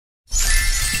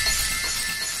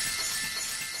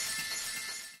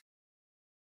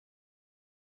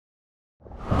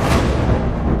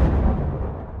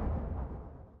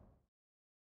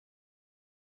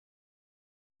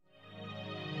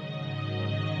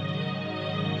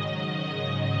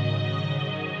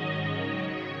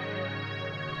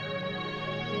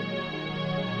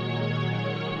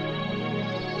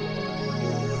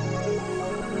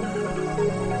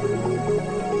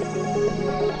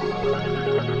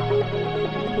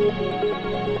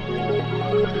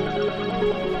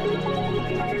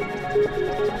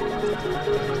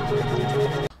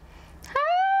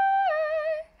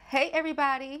Hey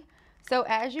everybody, so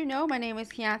as you know, my name is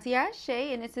Kianti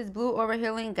Ayshea and this is Blue Aura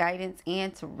Healing Guidance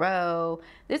and Tarot.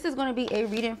 This is going to be a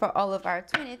reading for all of our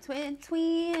twins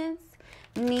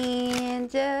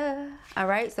ninja.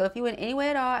 Alright, so if you in any way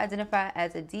at all identify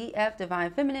as a DF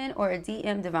Divine Feminine or a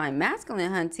DM Divine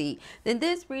Masculine hunty, then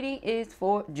this reading is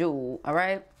for Jewel.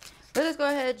 Alright, let us go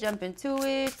ahead and jump into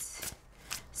it,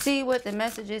 see what the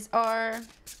messages are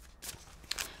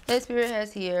that Spirit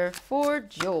has here for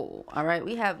Jewel. All right,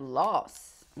 we have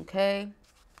loss. Okay,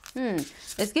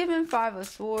 it's given 5 of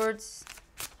Swords,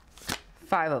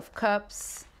 5 of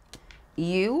Cups.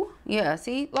 You, yeah,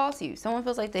 see, lost you. Someone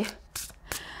feels like they,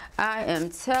 I am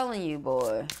telling you,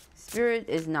 boy, Spirit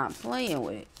is not playing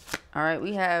with it. All right,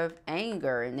 we have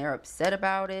anger and they're upset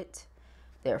about it.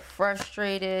 They're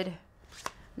frustrated.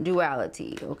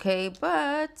 Duality, okay,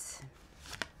 but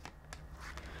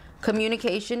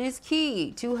communication is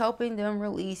key to helping them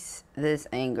release this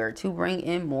anger, to bring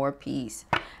in more peace.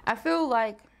 I feel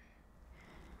like,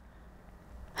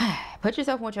 put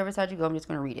yourself on whichever side you go. I'm just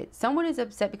going to read it. Someone is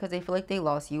upset because they feel like they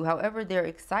lost you. However, they're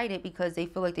excited because they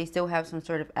feel like they still have some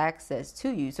sort of access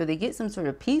to you. So they get some sort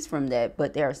of peace from that,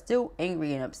 but they are still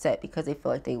angry and upset because they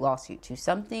feel like they lost you to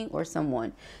something or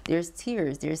someone. There's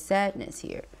tears. There's sadness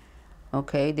here.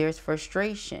 Okay, there's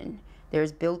frustration.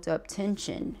 There's built up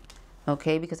tension.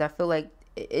 Okay, because I feel like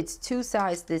it's two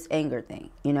sides to this anger thing.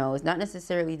 You know, it's not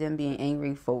necessarily them being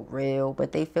angry for real,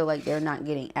 but they feel like they're not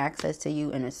getting access to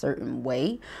you in a certain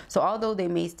way. So although they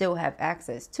may still have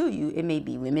access to you, it may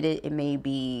be limited. It may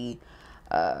be,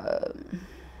 I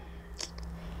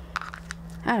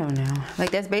don't know.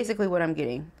 Like, that's basically what I'm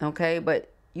getting. Okay,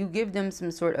 but you give them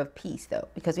some sort of peace though,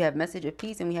 because we have message of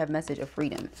peace and we have message of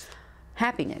freedom.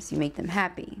 Happiness, you make them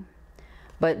happy.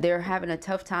 But they're having a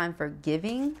tough time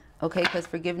forgiving. Okay, because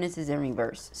forgiveness is in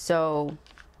reverse. So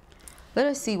let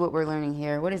us see what we're learning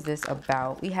here. What is this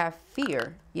about? We have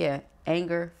fear. Yeah,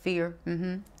 anger, fear.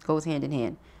 Goes hand in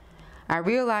hand. I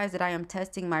realize that I am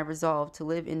testing my resolve to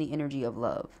live in the energy of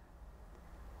love.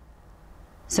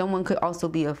 Someone could also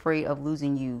be afraid of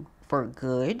losing you for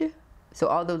good. So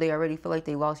although they already feel like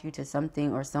they lost you to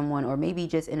something or someone, or maybe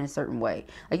just in a certain way.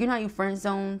 Like, you know how you friend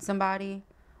zone somebody?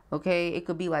 Okay, it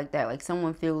could be like that. Like,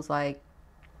 someone feels like,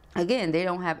 again, they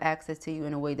don't have access to you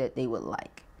in a way that they would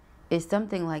like. It's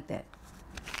something like that.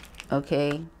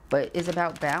 Okay, but it's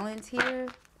about balance here,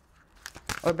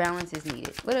 or balance is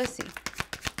needed. Let us see.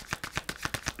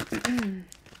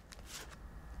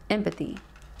 Empathy.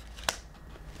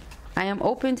 I am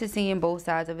open to seeing both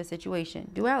sides of a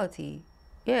situation. Duality.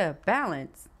 Yeah,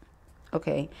 balance.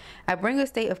 Okay, I bring a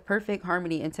state of perfect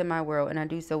harmony into my world, and I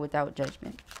do so without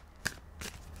judgment.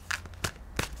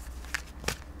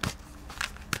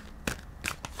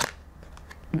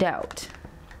 Doubt.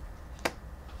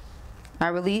 I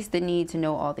release the need to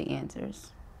know all the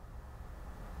answers.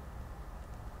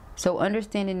 So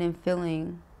understanding and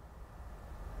feeling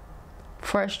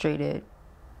frustrated,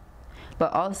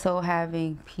 but also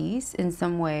having peace in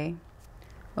some way.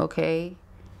 Okay,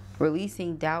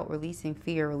 releasing doubt, releasing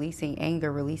fear, releasing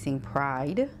anger, releasing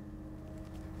pride.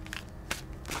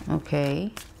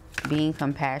 Okay, being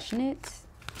compassionate,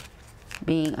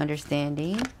 being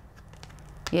understanding.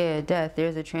 Yeah, death.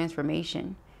 There's a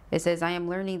transformation. It says, I am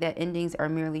learning that endings are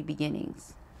merely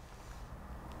beginnings.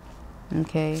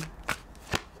 Okay.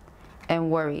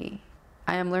 And worry.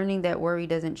 I am learning that worry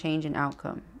doesn't change an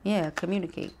outcome. Yeah,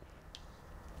 communicate.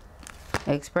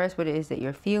 Express what it is that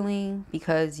you're feeling,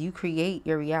 because you create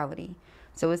your reality.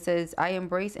 So it says, I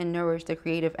embrace and nourish the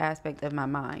creative aspect of my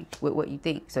mind with what you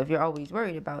think. So if you're always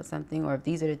worried about something, or if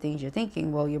these are the things you're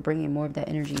thinking, well, you're bringing more of that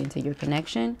energy into your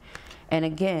connection. And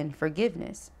again,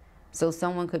 forgiveness. So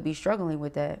someone could be struggling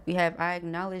with that. We have, I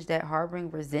acknowledge that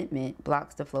harboring resentment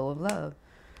blocks the flow of love.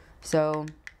 So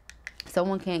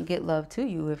someone can't get love to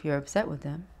you if you're upset with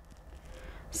them.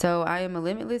 So I am a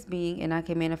limitless being, and I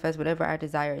can manifest whatever I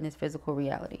desire in this physical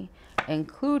reality,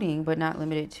 including but not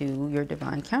limited to your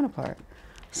divine counterpart.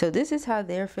 So this is how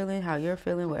they're feeling, how you're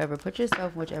feeling, whatever. Put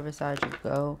yourself whichever side you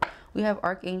go. We have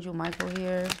Archangel Michael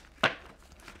here.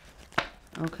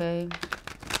 Okay.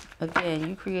 Again,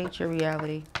 you create your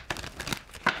reality.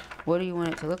 What do you want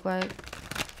it to look like?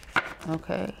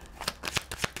 Okay.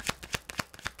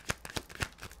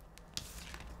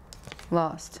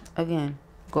 Lost. Again.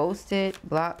 Ghosted,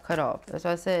 blocked, cut off. That's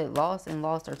why I said lost and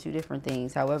lost are two different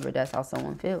things. However, that's how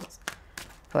someone feels.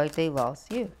 Feel like they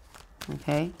lost you.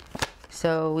 Okay.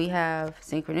 So we have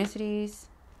synchronicities,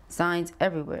 signs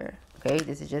everywhere. Okay.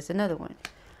 This is just another one.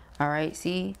 All right.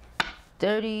 See,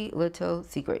 dirty little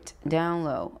secret down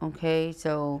low. Okay,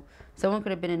 so someone could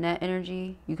have been in that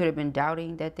energy. You could have been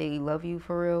doubting that they love you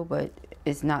for real, but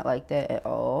it's not like that at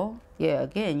all. Yeah,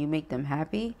 again, you make them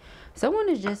happy. Someone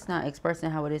is just not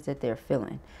expressing how it is that they're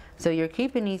feeling. So you're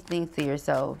keeping these things to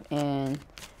yourself, and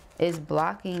it's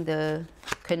blocking the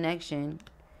connection.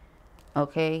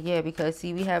 Okay, yeah, because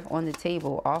see, we have on the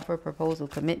table offer, proposal,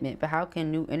 commitment. But how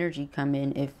can new energy come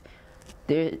in if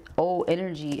their old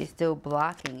energy is still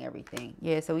blocking everything?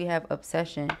 Yeah, so we have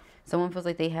obsession. Someone feels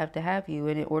like they have to have you,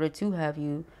 and in order to have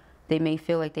you, they may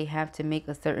feel like they have to make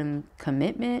a certain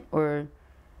commitment,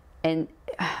 and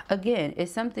again,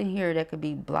 it's something here that could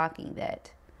be blocking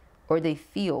that, or they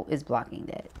feel is blocking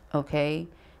that. Okay,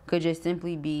 could just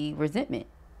simply be resentment,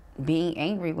 being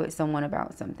angry with someone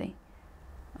about something.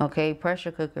 Okay,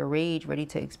 pressure cooker, rage, ready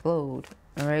to explode.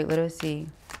 All right, let us see.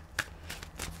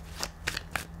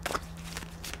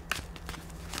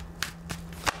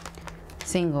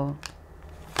 Single,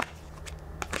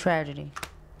 tragedy.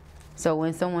 So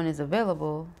when someone is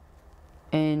available,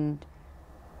 and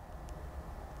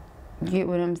get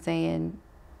what I'm saying,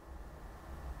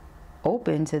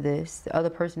 open to this, the other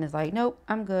person is like, nope,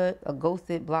 I'm good. A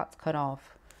ghosted, blocked, cut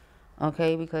off.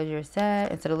 Okay, because you're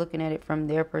sad, instead of looking at it from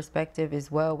their perspective as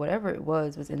well. Whatever it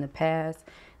was in the past.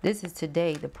 This is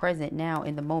today, the present, now,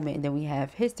 in the moment. And then we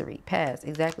have history, past,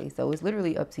 exactly. So it's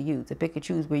literally up to you to pick and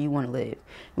choose where you want to live.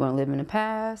 You want to live in the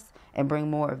past and bring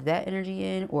more of that energy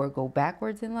in, or go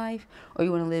backwards in life, or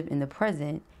you want to live in the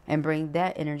present and bring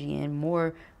that energy in,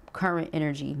 more current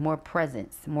energy, more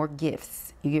presence, more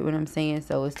gifts. You get what I'm saying?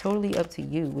 So it's totally up to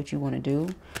you what you want to do,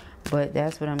 but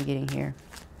that's what I'm getting here.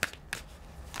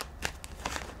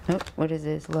 Oh, what is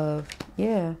this? Love.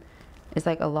 Yeah, it's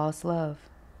like a lost love.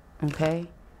 Okay,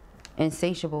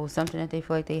 insatiable, something that they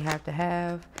feel like they have to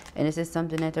have, and this is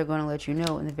something that they're going to let you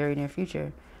know in the very near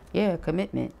future. Yeah,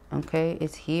 commitment. Okay,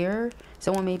 it's here.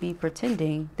 Someone may be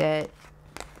pretending that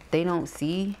they don't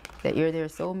see that you're their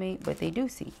soulmate, but they do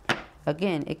see.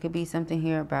 Again, it could be something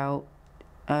here about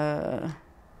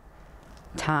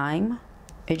time.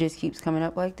 It just keeps coming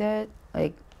up like that.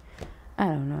 Like, I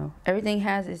don't know. Everything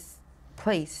has its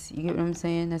place. You get what I'm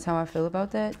saying? That's how I feel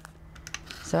about that.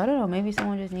 So I don't know. Maybe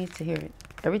someone just needs to hear it.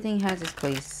 Everything has its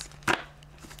place.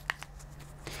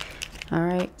 All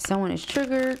right. Someone is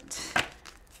triggered.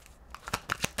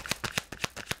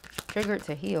 Triggered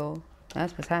to heal.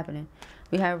 That's what's happening.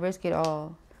 We have risk it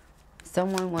all.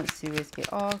 Someone wants to risk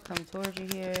it all. Come towards you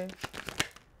here.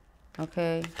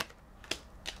 Okay.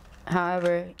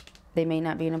 However, they may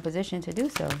not be in a position to do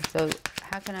so. So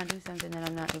how can I do something that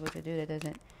I'm not able to do that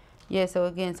doesn't... Yeah, so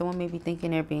again, someone may be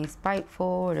thinking they're being spiteful,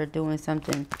 or they're doing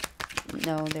something.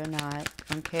 No, they're not.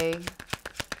 Okay.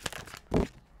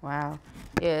 Wow.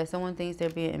 Yeah, someone thinks they're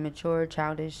being immature,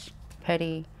 childish,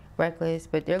 petty, reckless,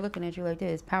 but they're looking at you like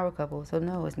this. Power couple. So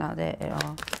no, it's not that at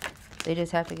all. They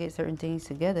just have to get certain things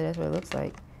together. That's what it looks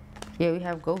like. Yeah, we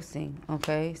have ghosting.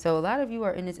 Okay. So a lot of you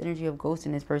are in this energy of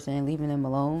ghosting this person and leaving them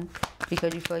alone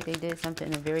because you feel like they did something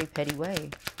in a very petty way.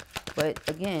 But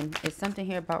again, it's something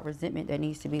here about resentment that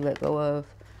needs to be let go of.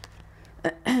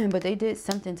 But they did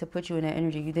something to put you in that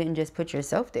energy. You didn't just put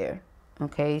yourself there.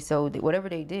 Okay, so whatever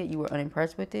they did, you were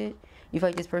unimpressed with it. You feel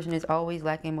like this person is always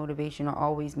lacking motivation, or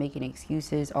always making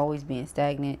excuses, always being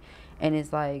stagnant. And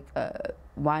it's like,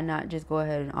 why not just go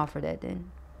ahead and offer that then?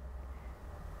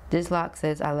 This lock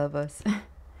says, I love us.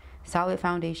 Solid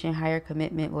foundation, higher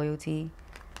commitment, loyalty.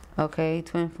 Okay,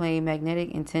 twin flame,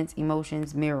 magnetic, intense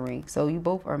emotions, mirroring. So you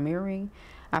both are mirroring.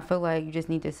 I feel like you just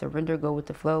need to surrender, go with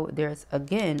the flow. There's,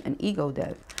 again, an ego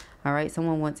death. All right,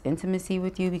 someone wants intimacy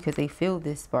with you because they feel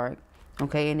this spark.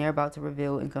 Okay, and they're about to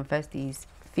reveal and confess these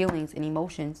feelings and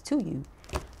emotions to you.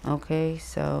 Okay,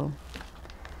 so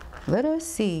let us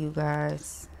see, you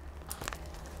guys.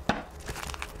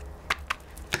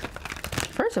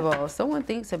 First of all, someone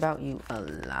thinks about you a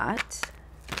lot.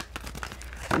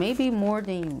 Maybe more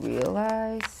than you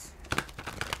realize.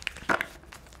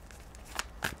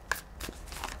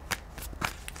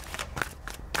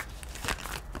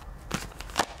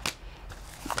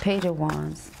 Page of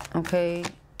Wands. Okay.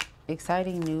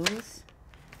 Exciting news.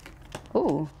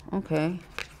 Oh, okay.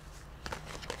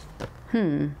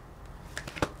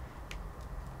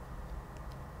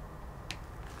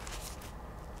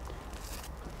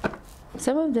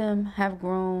 Some of them have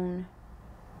grown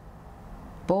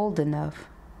bold enough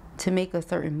to make a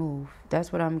certain move.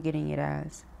 That's what I'm getting it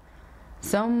as.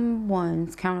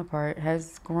 Someone's counterpart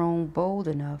has grown bold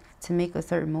enough to make a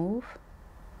certain move.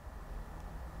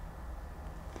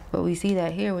 But we see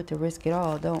that here with the risk it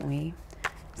all, don't we?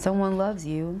 Someone loves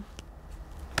you.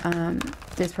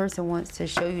 This person wants to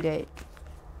show you that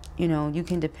you know, you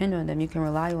can depend on them, you can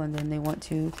rely on them. They want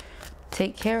to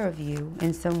take care of you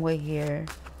in some way here.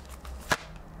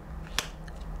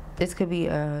 This could be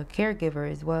a caregiver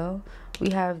as well. We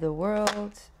have the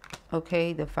World,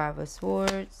 okay, the Five of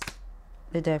Swords,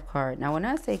 the Death card. Now, when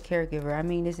I say caregiver, I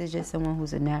mean this is just someone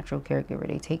who's a natural caregiver.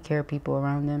 They take care of people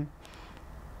around them.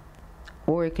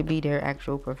 Or it could be their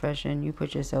actual profession. You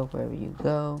put yourself wherever you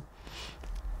go.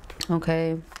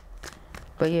 Okay.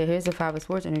 But yeah, here's the Five of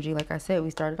Swords energy. Like I said, we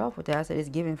started off with that. I said it's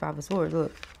giving Five of Swords.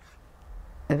 Look.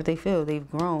 That's what they feel. They've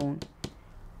grown.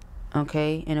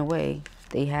 Okay. In a way.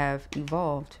 They have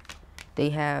evolved. They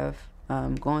have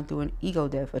gone through an ego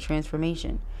death, a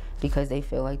transformation. Because they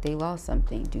feel like they lost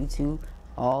something due to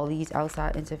all these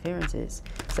outside interferences.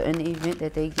 So in the event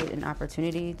that they get an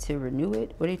opportunity to renew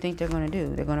it, what do you think they're going to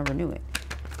do? They're going to renew it.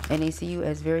 And they see you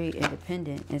as very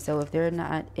independent. And so if they're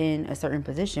not in a certain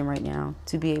position right now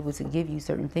to be able to give you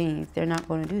certain things, they're not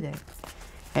going to do that.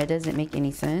 That doesn't make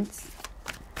any sense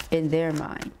in their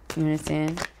mind. You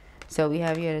understand? So we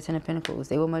have here the Ten of Pentacles.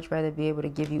 They would much rather be able to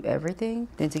give you everything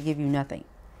than to give you nothing.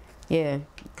 Yeah,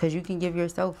 because you can give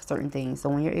yourself certain things. So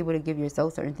when you're able to give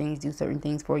yourself certain things, do certain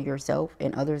things for yourself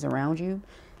and others around you,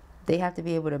 they have to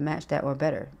be able to match that or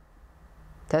better.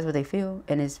 That's what they feel,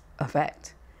 and it's a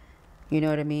fact. You know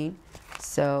what I mean?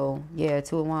 So, yeah,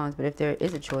 Two of Wands. But if there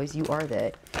is a choice, you are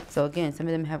that. So, again, some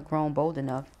of them have grown bold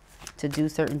enough to do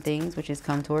certain things, which has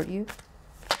come toward you.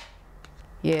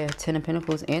 Yeah, Ten of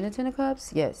Pentacles and the Ten of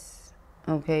Cups? Yes.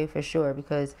 Okay, for sure.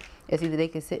 Because it's either they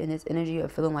can sit in this energy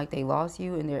of feeling like they lost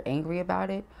you and they're angry about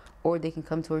it, or they can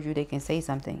come towards you, they can say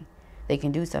something. They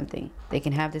can do something. They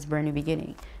can have this brand new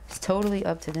beginning. It's totally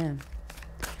up to them.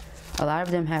 A lot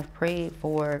of them have prayed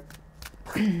for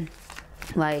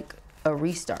like a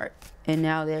restart, and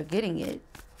now they're getting it.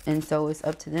 And so it's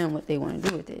up to them what they want to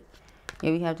do with it. Yeah,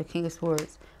 we have the King of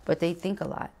Swords, but they think a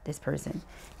lot, this person.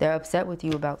 They're upset with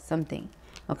you about something.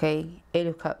 Okay, Eight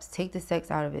of Cups, take the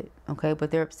sex out of it. Okay,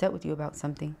 but they're upset with you about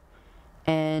something.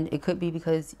 And it could be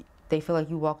because they feel like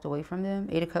you walked away from them.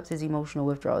 Eight of Cups is emotional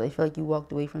withdrawal. They feel like you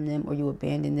walked away from them, or you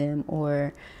abandoned them,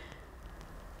 or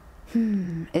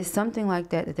it's something like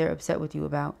that that they're upset with you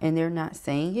about, and they're not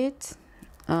saying it.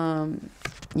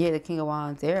 Yeah, the King of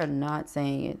Wands, they're not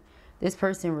saying it. This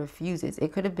person refuses.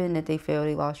 It could have been that they feel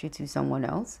they lost you to someone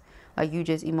else, like you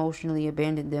just emotionally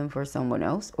abandoned them for someone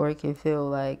else, or it can feel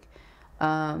like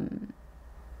yeah,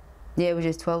 it was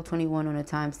just 12:21 on a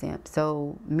timestamp.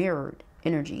 So mirrored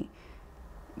energy,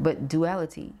 but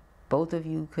duality. Both of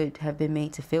you could have been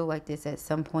made to feel like this at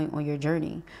some point on your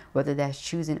journey, whether that's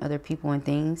choosing other people and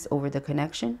things over the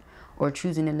connection, or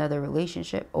choosing another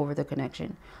relationship over the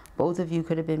connection. Both of you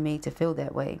could have been made to feel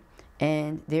that way.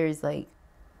 And there's like,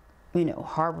 you know,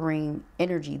 harboring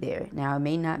energy there. Now, it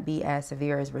may not be as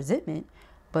severe as resentment,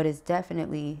 but it's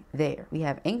definitely there. We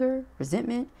have anger,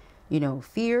 resentment, you know,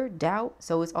 fear, doubt.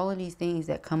 So it's all of these things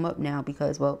that come up now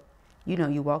because, well, you know,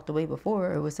 you walked away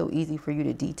before. It was so easy for you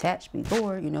to detach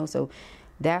before, you know, so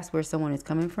that's where someone is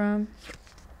coming from.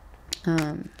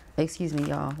 Excuse me,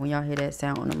 y'all, when y'all hear that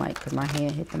sound on the mic, because my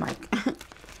hand hit the mic.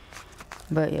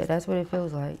 But yeah, that's what it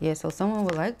feels like. Yeah, so someone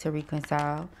would like to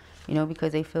reconcile, you know,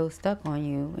 because they feel stuck on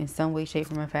you in some way, shape,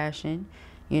 form, or fashion.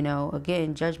 You know,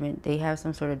 again, judgment. They have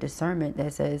some sort of discernment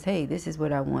that says, hey, this is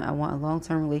what I want. I want a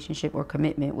long-term relationship or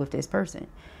commitment with this person.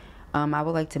 I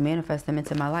would like to manifest them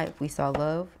into my life. We saw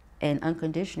love and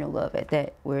unconditional love at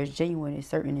that, where it's genuine, it's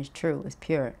certain, it's true, it's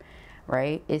pure,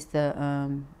 right? It's the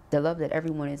love that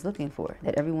everyone is looking for,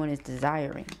 that everyone is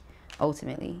desiring,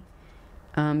 ultimately.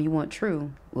 You want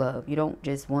true love. You don't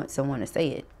just want someone to say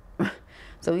it.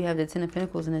 So we have the Ten of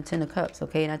Pentacles and the Ten of Cups,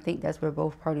 okay? And I think that's where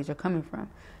both parties are coming from.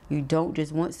 You don't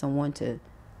just want someone to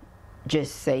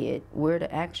just say it. Where are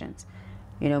the actions?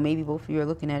 You know, maybe both of you are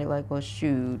looking at it like, well,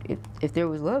 shoot, if there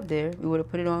was love there, we would have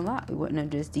put it on lock. We wouldn't have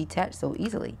just detached so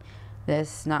easily.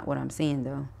 That's not what I'm seeing,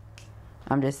 though.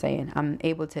 I'm just saying, I'm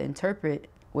able to interpret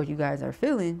what you guys are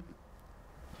feeling,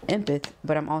 empath,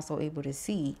 but I'm also able to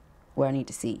see what I need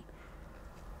to see.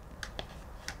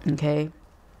 Okay?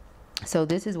 So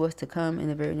this is what's to come in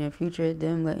the very near future.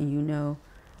 Them letting you know,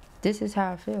 this is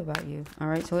how I feel about you. All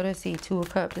right, so let us see. Two of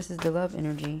Cups. This is the love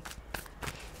energy.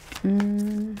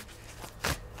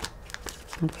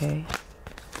 Okay.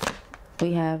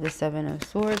 We have the Seven of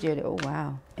Swords. Yeah, oh,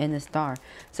 wow. And the Star.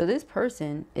 So this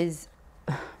person is,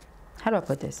 how do I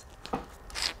put this?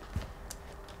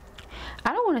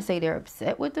 I don't want to say they're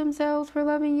upset with themselves for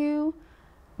loving you,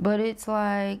 but it's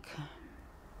like,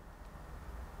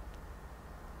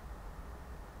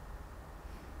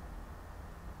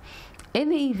 in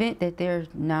the event that they're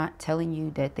not telling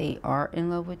you that they are in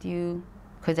love with you,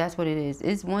 Because that's what it is.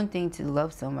 It's one thing to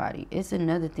love somebody. It's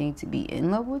another thing to be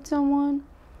in love with someone.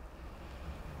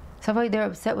 So I feel like they're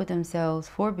upset with themselves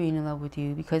for being in love with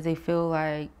you because they feel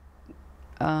like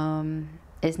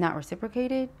it's not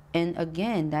reciprocated. And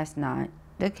again, that's not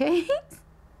the case.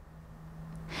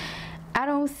 I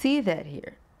don't see that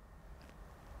here.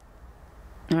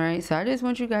 All right, so I just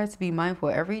want you guys to be mindful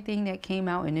of everything that came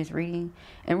out in this reading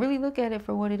and really look at it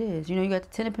for what it is. You know, you got the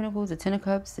 10 of Pentacles, the 10 of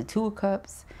Cups, the 2 of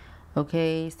Cups.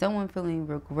 Okay, someone feeling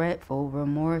regretful,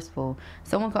 remorseful.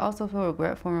 Someone could also feel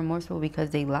regretful and remorseful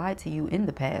because they lied to you in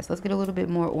the past. Let's get a little bit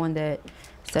more on that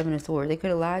 7 of Swords. They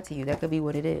could have lied to you. That could be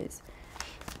what it is.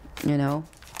 You know,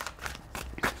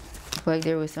 I feel like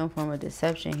there was some form of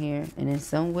deception here, and in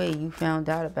some way you found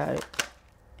out about it.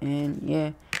 And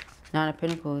yeah, 9 of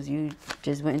Pentacles, you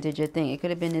just went and did your thing. It could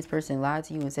have been this person lied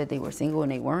to you and said they were single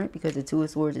and they weren't, because the 2 of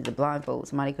Swords is the blindfold.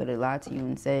 Somebody could have lied to you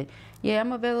and said, yeah,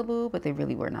 I'm available, but they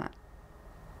really were not.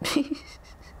 You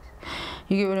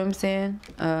get what I'm saying?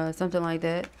 Something like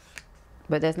that.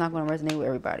 But that's not going to resonate with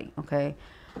everybody, okay?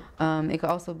 It could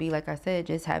also be, like I said,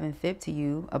 just having fibbed to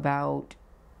you about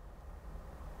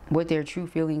what their true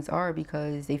feelings are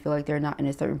because they feel like they're not in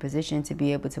a certain position to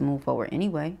be able to move forward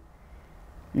anyway.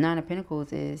 9 of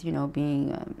Pentacles is, you know,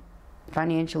 being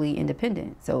financially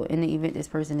independent. So in the event this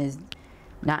person is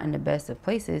not in the best of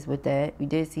places with that, we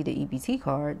did see the EBT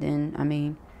card, then, I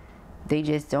mean, they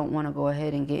just don't want to go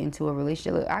ahead and get into a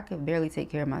relationship. Look, I could barely take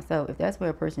care of myself. If that's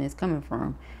where a person is coming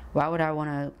from, why would I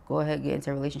want to go ahead and get into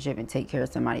a relationship and take care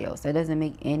of somebody else? That doesn't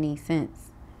make any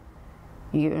sense.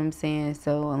 You get what I'm saying?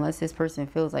 So unless this person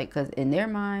feels like, because in their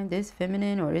mind, this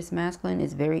feminine or this masculine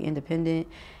is very independent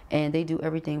and they do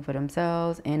everything for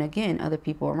themselves and, again, other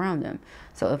people around them.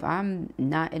 So if I'm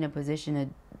not in a position to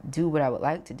do what I would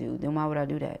like to do, then why would I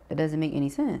do that? It doesn't make any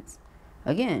sense.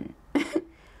 Again.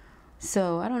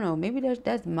 So, I don't know. Maybe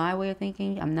that's my way of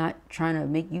thinking. I'm not trying to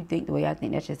make you think the way I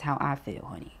think. That's just how I feel,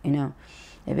 honey. You know,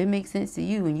 if it makes sense to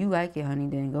you and you like it, honey,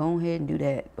 then go ahead and do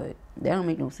that. But that don't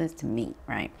make no sense to me,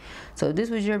 right? So, if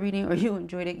this was your reading or you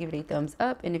enjoyed it, give it a thumbs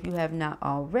up. And if you have not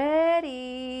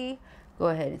already, go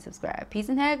ahead and subscribe. Peace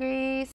and Hagries.